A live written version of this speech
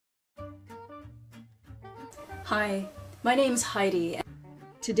Hi, my name's Heidi.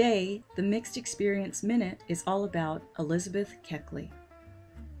 Today, the Mixed Experience Minute is all about Elizabeth Keckley.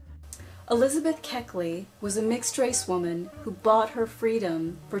 Elizabeth Keckley was a mixed-race woman who bought her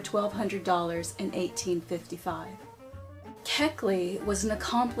freedom for $1,200 in 1855. Keckley was an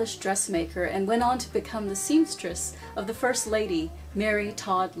accomplished dressmaker and went on to become the seamstress of the First Lady, Mary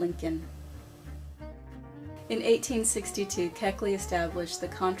Todd Lincoln. In 1862, Keckley established the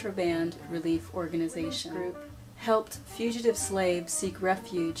Contraband Relief Organization. Group helped fugitive slaves seek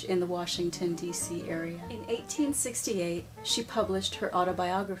refuge in the Washington, D.C. area. In 1868, she published her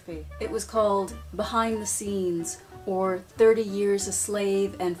autobiography. It was called Behind the Scenes, or 30 Years a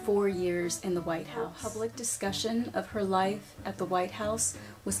Slave and 4 Years in the White House. Public discussion of her life at the White House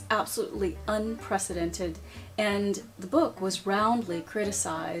was absolutely unprecedented, and the book was roundly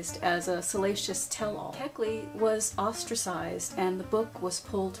criticized as a salacious tell-all. Keckley was ostracized and the book was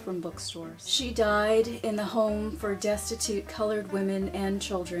pulled from bookstores. She died in the home for destitute colored women and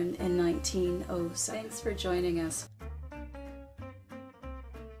children in 1907. Thanks for joining us.